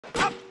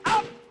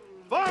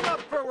Form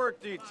up for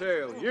work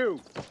detail.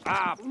 You,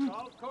 up,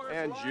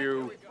 and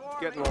you.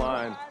 Get in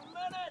line.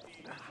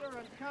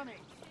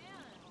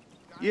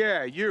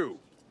 Yeah, you,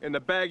 in the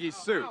baggy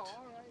suit.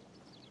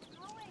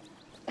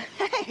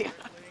 Hey!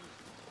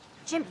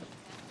 Jim.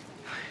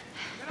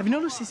 Have you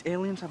noticed these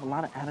aliens have a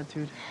lot of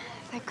attitude?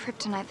 That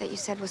kryptonite that you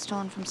said was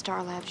stolen from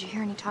Star Lab, did you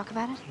hear any talk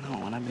about it?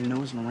 No, and I've been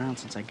nosing around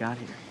since I got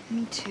here.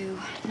 Me too.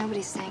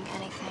 Nobody's saying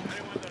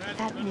anything.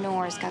 That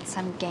Nor's got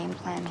some game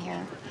plan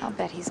here. I'll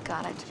bet he's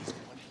got it.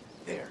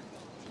 There.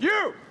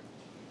 You!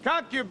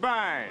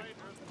 Concubine!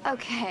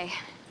 Okay,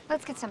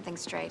 let's get something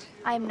straight.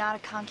 I am not a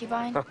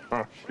concubine.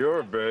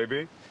 Sure,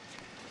 baby.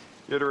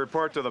 You're to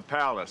report to the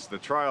palace. The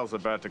trial's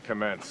about to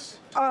commence.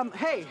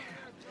 Hey!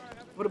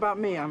 What about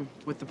me? I'm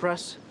with the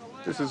press.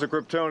 This is a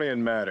Kryptonian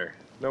matter.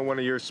 No one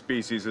of your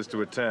species is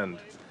to attend.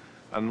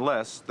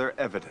 Unless they're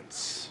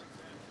evidence.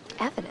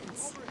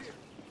 Evidence?